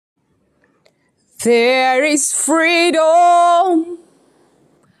There is freedom,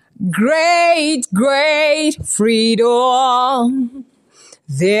 great, great freedom.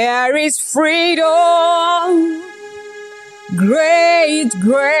 There is freedom, great,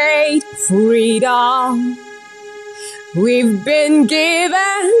 great freedom. We've been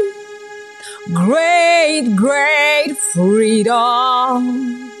given great, great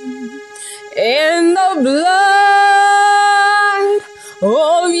freedom in the blood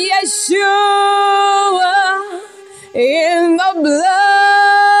of Yeshua, in the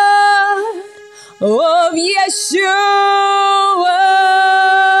blood of Yeshua.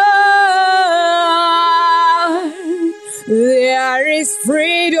 There is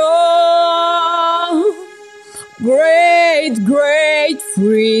freedom, great, great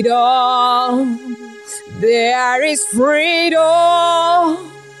freedom. There is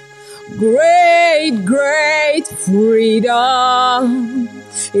freedom, great, great freedom.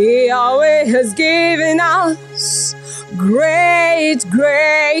 Yahweh has given us great,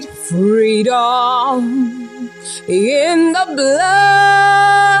 great freedom in the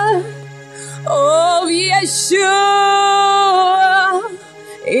blood of Yeshua,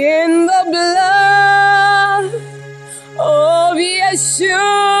 in the blood of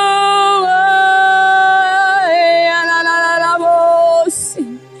Yeshua.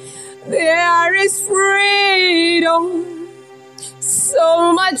 There is freedom,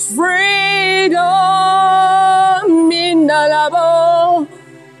 so much freedom in the labo.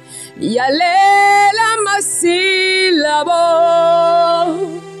 Yalela masilabo,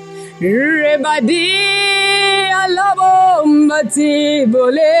 rebadi alabo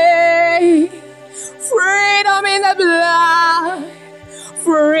matibole. Freedom in the blood,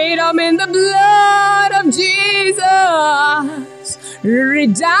 freedom in the blood of Jesus.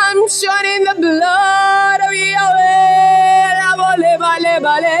 Redemption in the blood of Yahweh.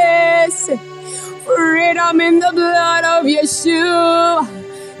 Freedom in the blood of Yeshua.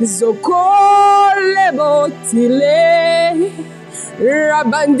 Zokole botile.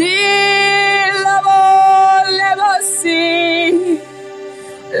 Rabandi labo lebosi.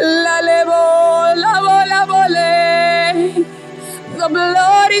 La lebo labo labole. The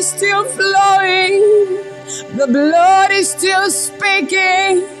blood is still flowing. The blood is still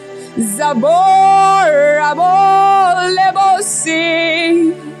speaking. Zabor, Rabol,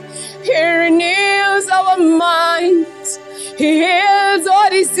 Lebosi. He renews our minds. He heals our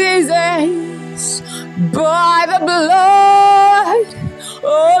diseases by the blood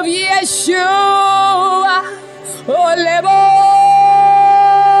of Yeshua. Oh, Lebo.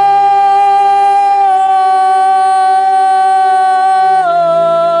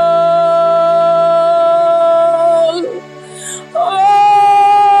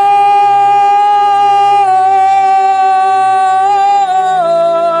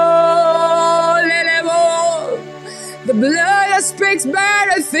 Speaks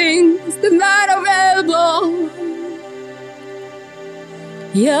better things than that available.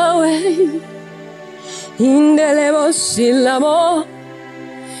 Yahweh, indelebo silamo,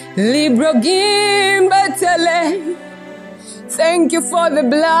 libro gimbatele. Thank you for the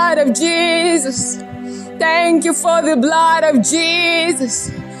blood of Jesus. Thank you for the blood of Jesus.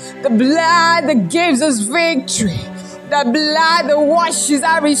 The blood that gives us victory. The blood that washes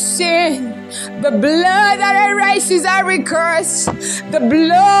every sin. The blood that erases every curse. The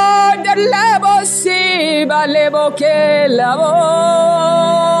blood that lebo siba lebo ke lebo.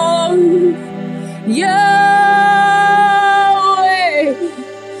 Yahweh,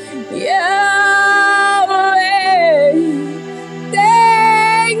 Yahweh.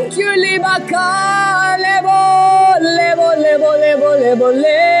 Thank you, libaka lebo lebo lebo lebo lebo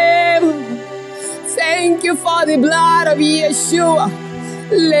lebo. Thank you for the blood of Yeshua.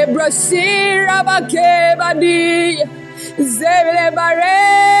 Lebrosira bakebadi. Zebele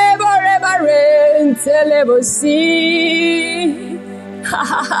bare bare bare telebosi.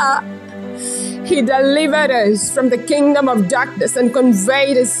 He delivered us from the kingdom of darkness and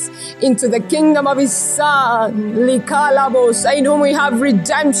conveyed us into the kingdom of His Son. Likalabos, in whom we have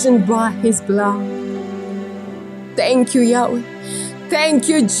redemption by His blood. Thank you, Yahweh. Thank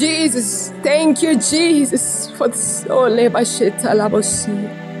you, Jesus. Thank you, Jesus, for the soul.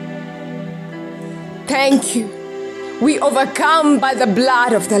 Thank you. We overcome by the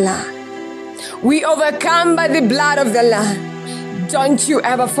blood of the Lamb. We overcome by the blood of the Lamb. Don't you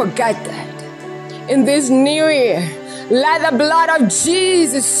ever forget that. In this new year, let the blood of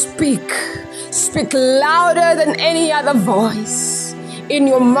Jesus speak. Speak louder than any other voice. In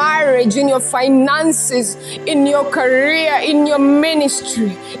your marriage, in your finances, in your career, in your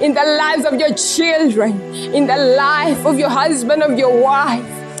ministry, in the lives of your children, in the life of your husband, of your wife.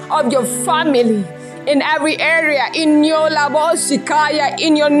 of your family, in every area, in your labosikaya,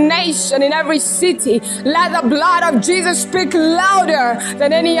 in your nation, in every city. Let the blood of Jesus speak louder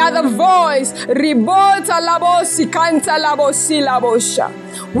than any other voice. Ribota labosikanta labosi labosha.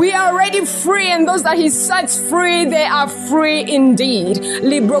 We are already free, and those that He sets free, they are free indeed.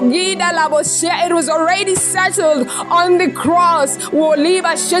 Librogida labosia. It was already settled on the cross.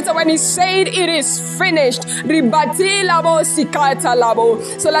 Woliba sheta, when He said it is finished. Ribati labosikata labo.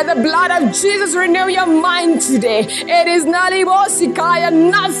 So let the blood of Jesus renew your mind today. It is not libosikaya.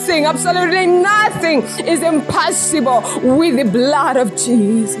 Nothing, absolutely nothing is impossible with the blood of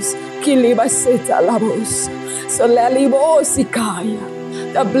Jesus. Kilibaseta labos. So lelibosikaya.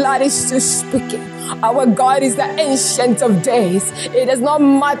 The blood is still speaking. Our God is the Ancient of Days. It does not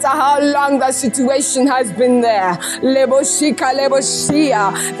matter how long the situation has been there. Leboshika,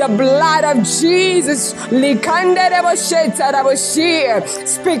 leboshia. The blood of Jesus likande lebosheta, leboshia,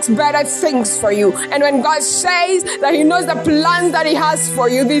 speaks better things for you. And when God says that He knows the plans that He has for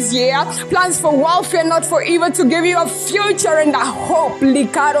you this year, plans for welfare, not for evil, to give you a future and a hope,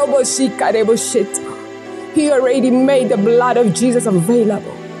 likaroboshika, lebosheta. He already made the blood of Jesus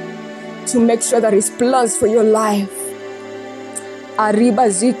available to make sure that His plans for your life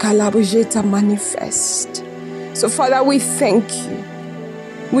manifest. So Father, we thank you.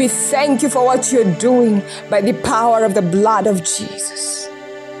 We thank you for what you're doing by the power of the blood of Jesus.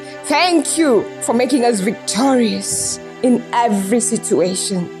 Thank you for making us victorious in every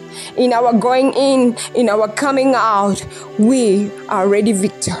situation. In our going in our coming out, we are already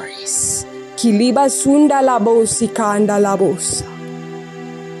victorious. Kiliba sunda labosi kanda labosa.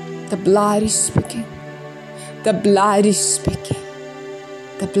 The blood is speaking. The blood is speaking.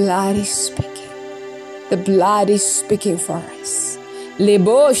 The blood is speaking. The blood is speaking for us.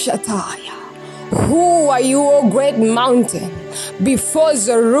 Lebo shataya. Who are you, O great mountain? Before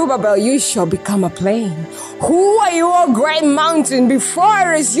Zerubbabel, you shall become a plain. Who are you, O great mountain?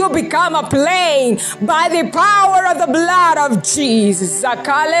 Before us, you become a plain by the power of the blood of Jesus.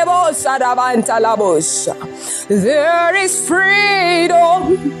 There is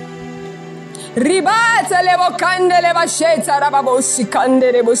freedom.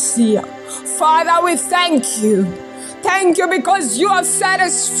 Father, we thank you. Thank you because you have set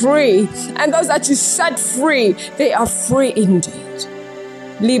us free. And those that you set free, they are free indeed.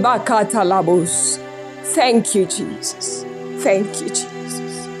 Libakata labos. Thank you, Jesus. Thank you, Jesus.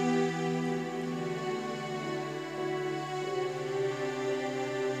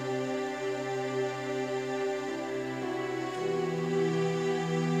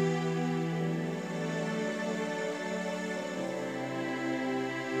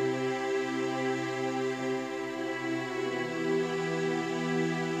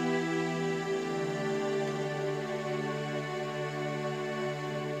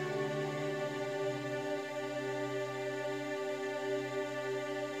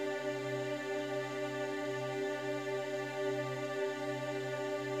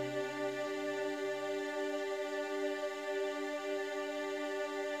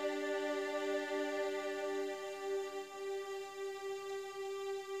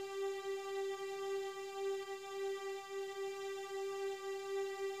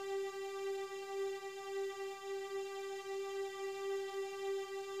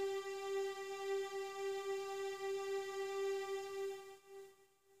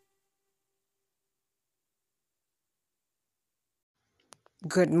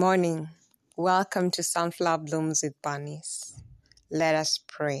 Good morning. Welcome to Sunflower Blooms with Bunnies. Let us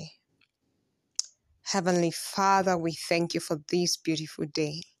pray. Heavenly Father, we thank you for this beautiful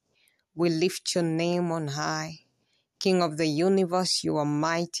day. We lift your name on high. King of the universe, you are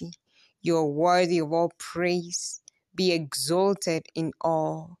mighty. You are worthy of all praise. Be exalted in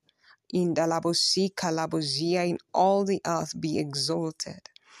all. In the labosi kalabozia, in all the earth, be exalted.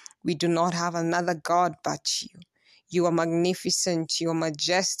 We do not have another God but you. You are magnificent, you are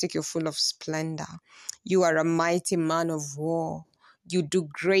majestic, you're full of splendor. You are a mighty man of war. You do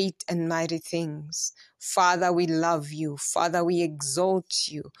great and mighty things. Father, we love you. Father, we exalt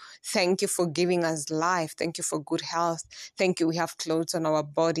you. Thank you for giving us life. Thank you for good health. Thank you we have clothes on our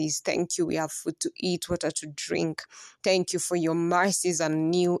bodies. Thank you we have food to eat, water to drink. Thank you for your mercies are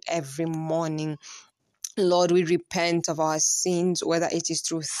new every morning. Lord, we repent of our sins, whether it is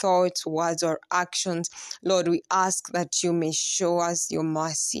through thoughts, words, or actions. Lord, we ask that you may show us your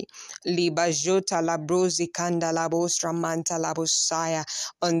mercy. Liba jota labrosi kanda labostra manta labosaya.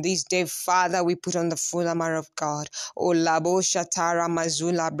 On this day, Father, we put on the full armor of God. O labo shatara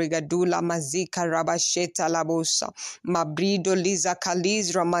mazula brigadula mazika rabasheta labosa. Mabrido liza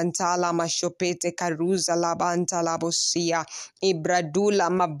kalizra mantala mashopete karuza labanta labosia. Ibradula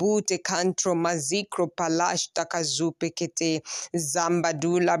mabute kantro mazikro palash takazupe kete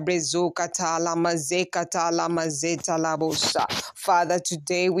zambadula brezo katala mazeka tala mazeta labosa. Father,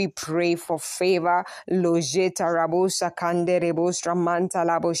 today we pray for favor. Lojeta rabosa kande rebostra manta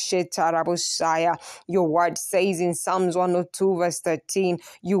labosheta rabosaya. Your word says in Psalms 102 verse 13,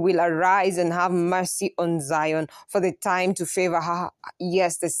 you will arise and have mercy on Zion, for the time to favor her.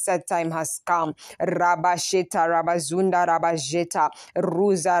 Yes, the set time has come. Rabasheta rabazunda rabajeta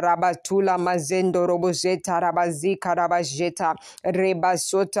ruza rabatula mazendo robozeta rabazika rabajeta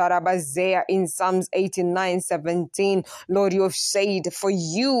rebasota rabazea. In Psalms 89:17, Lord, you have said, for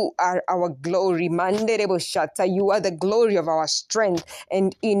you are our glory. Mandereboshata, you are the glory of our strength,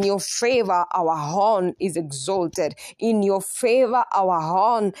 and in your favor our horn is exalted. In your favor our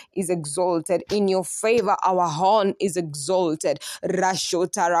horn is exalted. In your favor our horn is exalted.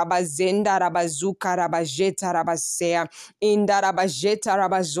 Rashota rabazenda rabazuka rabajeta rabasea. Inda rabajeta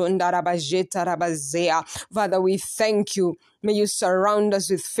rabazonda rabajeta rabazea. Father, we thank you. May you surround us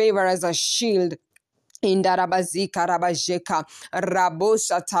with favor as a shield. Indarabazika rabajeka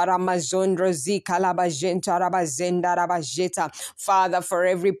rabosa taramazondro zika labajenta rabazenda rabajeta. Father, for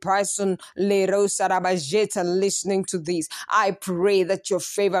every person lerosa rabajeta listening to this, I pray that your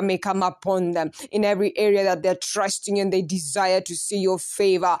favor may come upon them in every area that they're trusting and they desire to see your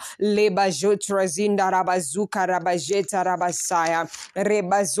favor. Lebajotra zinda rabazuka rabajeta rabasaya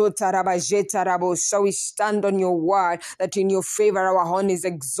rebazota rabajeta rabosa. We stand on your word that in your favor our horn is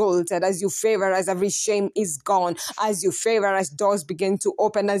exalted. As you favor us, every shame is gone. As you favor us, doors begin to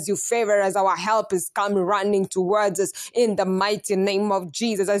open. As you favor us, our help is come running towards us in the mighty name of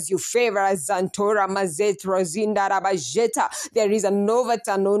Jesus. As you favor us, Zantora Mazet Rosinda Rabajeta, there is a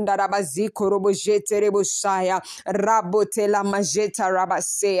Novatanunda Rabaziko Robojete Rebosaya Rabotela Majeta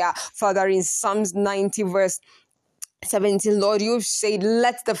Rabasea. Father, in Psalms 90 verse 17, Lord, you've said,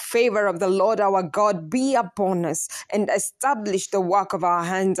 let the favor of the Lord our God be upon us and establish the work of our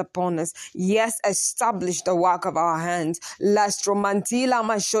hands upon us. Yes, establish the work of our hands. Lastromantila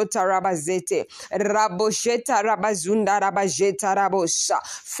mashota rabazete, rabosheta rabazunda rabajeta rabosa.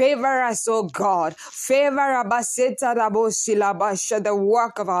 Favor us, O God. Favor rabaseta rabosi labasha, the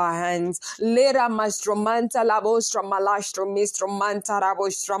work of our hands. Lera mastromanta labostra malastro mistromanta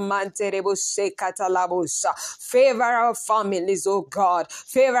rabostramante rebose catalabosa. Favor our families, oh God.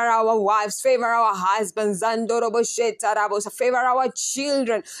 Favor our wives. Favor our husbands. Favor our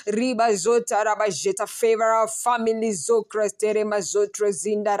children. Favor our families.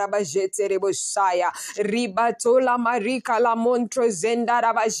 Zinda rabajete rebosaya. Ribatola marika la montro zenda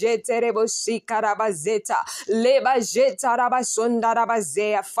rabajete rebosika rabazeta. Lebajeta rabasonda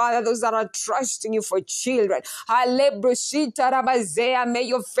rabazea. Father, those that are trusting you for children, Halebrosita rabazea, may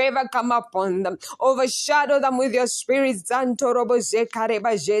your favor come upon them. Overshadow them with your spirit. Zanto robozeka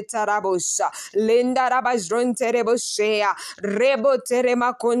rebajeta rabosa. Lenda rabazronte rebosea. Rebotere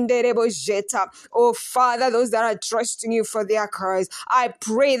makonde rebojeta. Oh Father, those that are trusting you for their cause, I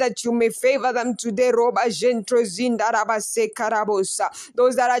pray that you may favor them today. Roba jentro zinda rabaseka rabosa.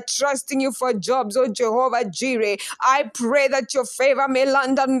 Those that are trusting you for jobs, oh Jehovah Jireh, I pray that your favor may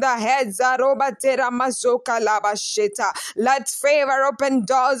land on the heads. Aroba tera mazoka labasheta. Let favor open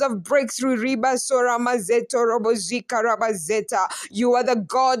doors of breakthrough. Riba sora mazeto robozika rabazeta. You are the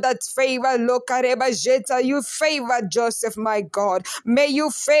God that favor lokareba jeta. You favor Joseph, my God. May you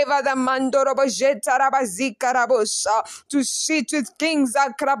favor the mando robojeta rabazika rabosa to sit with kings.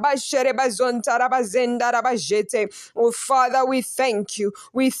 Akrabashe rebazonta rabazenda rabajete. Oh Father, we thank you.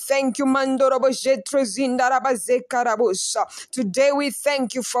 We thank you, mando robojetro zinda rabazeka rabosa. Today we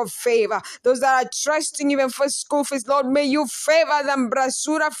thank you for favor. Those that are trusting even for school fees, Lord, may you favor them.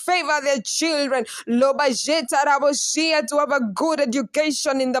 Brasura, favor their children. Lobajeta rabosia, to have a good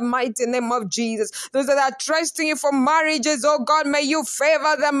education in the mighty name of Jesus. Those that are trusting you for marriages, oh God, may you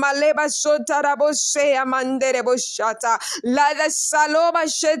favor them. Maleba sota rabosea mandere boshata. Lada saloba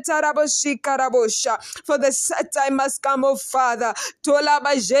sheta rabosika rabosha. For the set time must come, oh Father, tola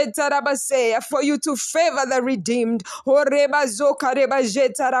bajeta rabasea, for you to favor the redeemed. Oreba zoka reba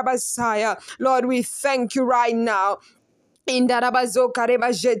jeta rabasaya. Lord, we thank you right now. Indarabazo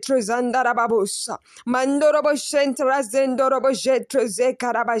kareba jetro zandarababosa. Mandorobo shentra zendorobo jetro ze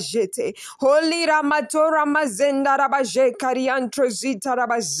karabajete. Holy ramatora mazendarabaje kariantro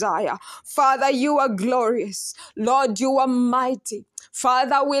zitarabazaya. Father, you are glorious. Lord, you are mighty.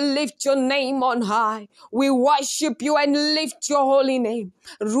 Father, we lift your name on high. We worship you and lift your holy name.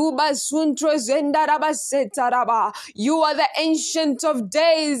 Ruba suntro zendarabasetaraba. You are the ancient of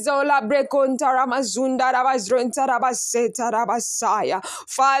days. Ola brekontaramazundarabazrontarabaseta.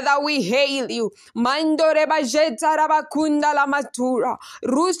 Father, we hail you. Mando rebajeta rabakunda la matura.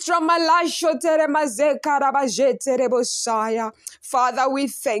 Rustra malasho teremazeka rabajete rebosaya. Father, we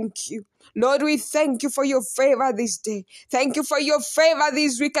thank you. Lord, we thank you for your favor this day. Thank you for your favor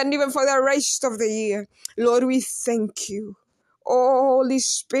this week and even for the rest of the year. Lord, we thank you. Oh, Holy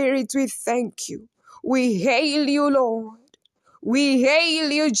Spirit, we thank you. We hail you, Lord. We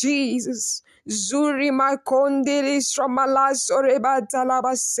hail you, Jesus. Zuri makondilis from Malaso rebata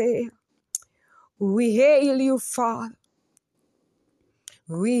labase. We hail you, Father.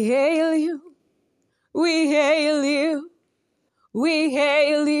 We hail you. We hail you. We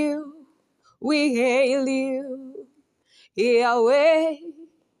hail you. We hail you, Yahweh.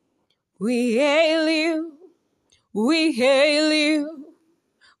 We hail you. We hail you.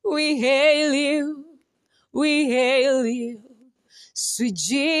 We hail you. We hail you. Sweet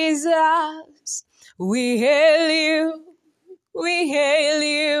Jesus, we hail you. We hail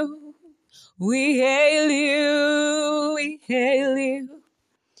you. We hail you. We hail you.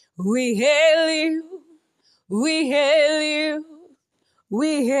 We hail you. We hail you.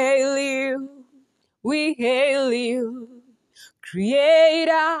 We hail you. We hail you.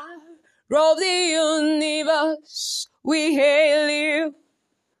 Creator of the universe, we hail you.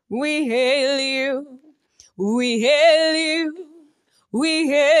 We hail you. We hail you. We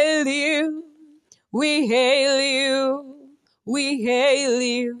hail you. We hail you. We hail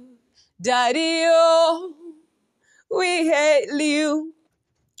you. Daddy, oh, we hail you.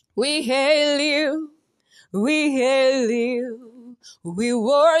 We hail you. We hail you. We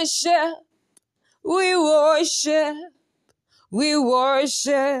worship. We worship. We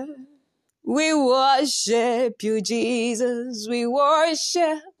worship. We worship you, Jesus. We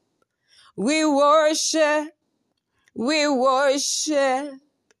worship. We worship. We worship.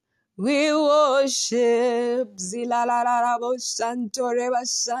 We worship. Zilalarabo santo reba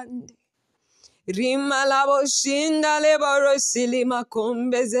sande. Rima labo shinda lebaro silima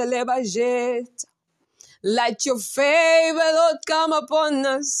kombe zeleba jeta. Let your favor, Lord, come upon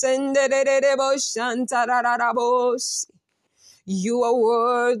us. Senderebo shantararabos. You are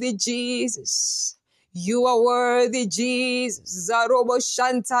worthy, Jesus. You are worthy, Jesus. Zarobo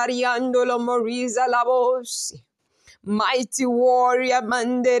shantariandolo moriza labosi. Mighty warrior,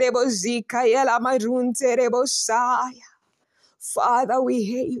 manderebo zika yela marunterebo saya. Father, we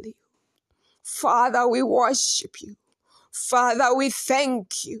hail you. Father, we worship you. Father, we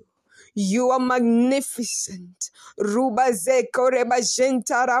thank you. You are magnificent. Rubazeko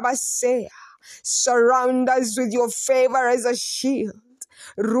rebajenta rabasea. Surround us with your favor as a shield.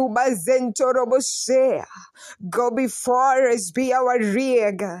 Rubazento robosea. Go before us, be our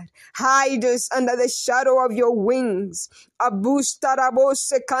rear guard. Hide us under the shadow of your wings.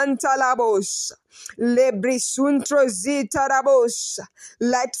 Abustarabose cantalabos. Lebrisuntro zitarabos.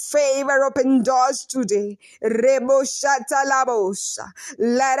 Let favor open doors today. Rebo shatalabos.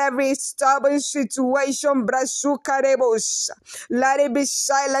 Let every stubborn situation brasuka rebos. Let it be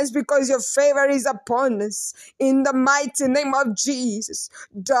silenced because your favor is upon us. In the mighty name of Jesus.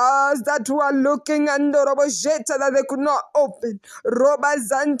 Doors that were looking under robojeta that they could not open.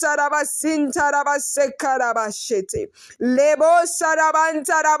 Robazanta rabasinta rabaseka rabashete. Lebo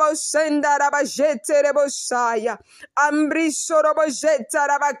sarabanta rabosenda rabajete rebosaya. Ambriso robojeta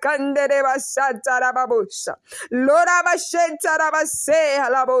rabakande rebasata rababosa. Lord abasheta rabasea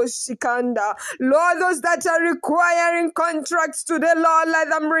labosikanda. Lord, those that are requiring contracts today, Lord, let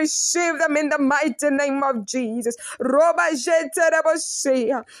them receive them in the mighty name of Jesus. Robajete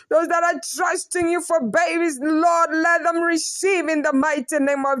rebosea. Those that are trusting you for babies, Lord, let them receive in the mighty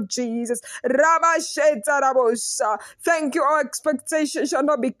name of Jesus. Rabasheta rabosa. Thank you. Our expectation shall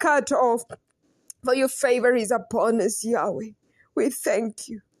not be cut off, for your favor is upon us, Yahweh. We thank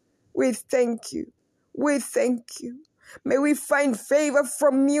you. We thank you. We thank you. May we find favor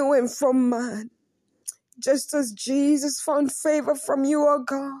from you and from man, just as Jesus found favor from you, O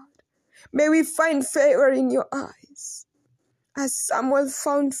God. May we find favor in your eyes, as Samuel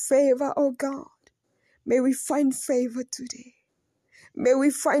found favor, O God. May we find favor today. May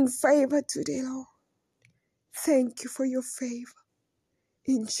we find favor today, Lord. Thank you for your favor.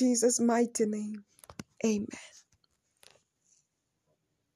 In Jesus' mighty name, amen.